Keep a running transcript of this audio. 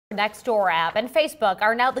Nextdoor app and Facebook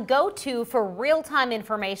are now the go-to for real-time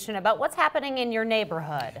information about what's happening in your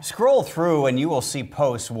neighborhood. Scroll through and you will see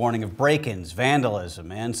posts warning of break-ins,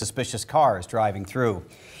 vandalism, and suspicious cars driving through.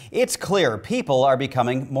 It's clear people are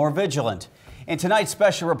becoming more vigilant. In tonight's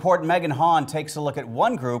special report, Megan Hahn takes a look at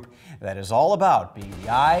one group that is all about being the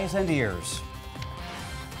eyes and ears.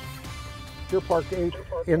 Deer Park 8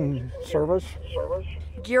 in service.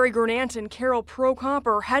 Gary Gurnant and Carol Prokop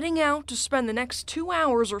are heading out to spend the next 2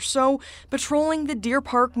 hours or so patrolling the Deer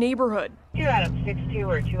Park neighborhood. 2 out of 6-2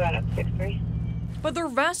 or 2 out of 6-3. But their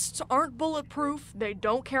vests aren't bulletproof, they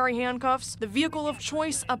don't carry handcuffs, the vehicle of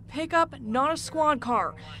choice a pickup, not a squad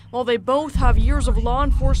car. While they both have years of law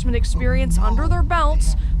enforcement experience under their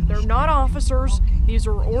belts, they're not officers. These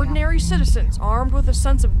are ordinary citizens armed with a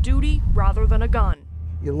sense of duty rather than a gun.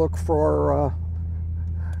 You look for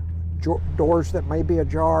doors that may be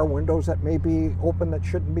ajar, windows that may be open that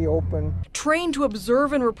shouldn't be open. Trained to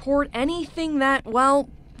observe and report anything that, well,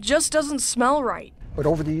 just doesn't smell right. But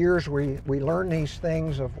over the years, we learn these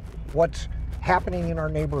things of what's happening in our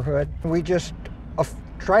neighborhood. We just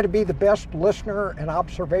try to be the best listener and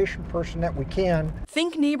observation person that we can.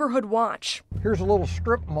 Think Neighborhood Watch. Here's a little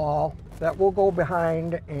strip mall that we'll go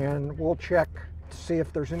behind and we'll check to see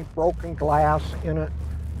if there's any broken glass in it.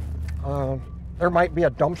 There might be a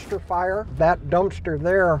dumpster fire. That dumpster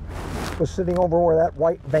there was sitting over where that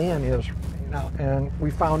white van is, and we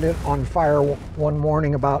found it on fire one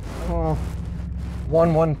morning about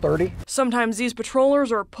 1:30. Sometimes these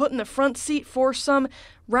patrollers are put in the front seat for some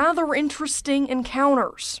rather interesting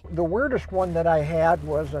encounters. The weirdest one that I had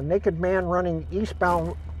was a naked man running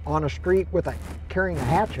eastbound on a street carrying a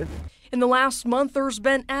hatchet. In the last month, there's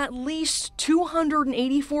been at least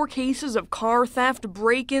 284 cases of car theft,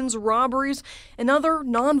 break-ins, robberies, and other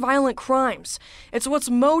nonviolent crimes. It's what's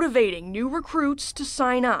motivating new recruits to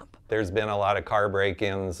sign up. There's been a lot of car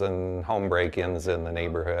break-ins and home break-ins in the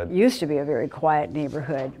neighborhood. It used to be a very quiet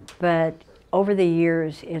neighborhood, but over the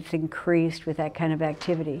years it's increased with that kind of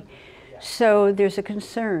activity. So there's a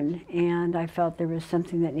concern, and I felt there was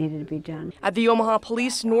something that needed to be done. At the Omaha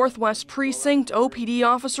Police Northwest Precinct, OPD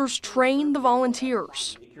officers train the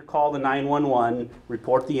volunteers. Make your call to 911,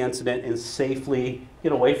 report the incident, and safely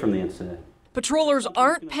get away from the incident. Patrollers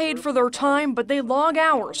aren't paid for their time, but they log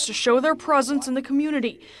hours to show their presence in the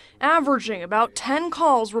community, averaging about 10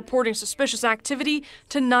 calls reporting suspicious activity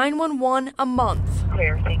to 911 a month.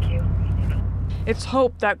 Clear, thank you. It's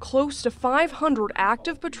hoped that close to 500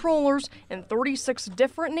 active patrollers in 36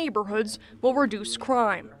 different neighborhoods will reduce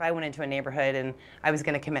crime. If I went into a neighborhood and I was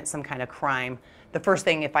going to commit some kind of crime, the first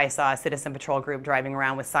thing, if I saw a citizen patrol group driving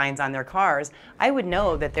around with signs on their cars, I would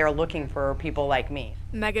know that they're looking for people like me.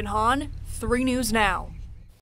 Megan Hahn, 3 News Now.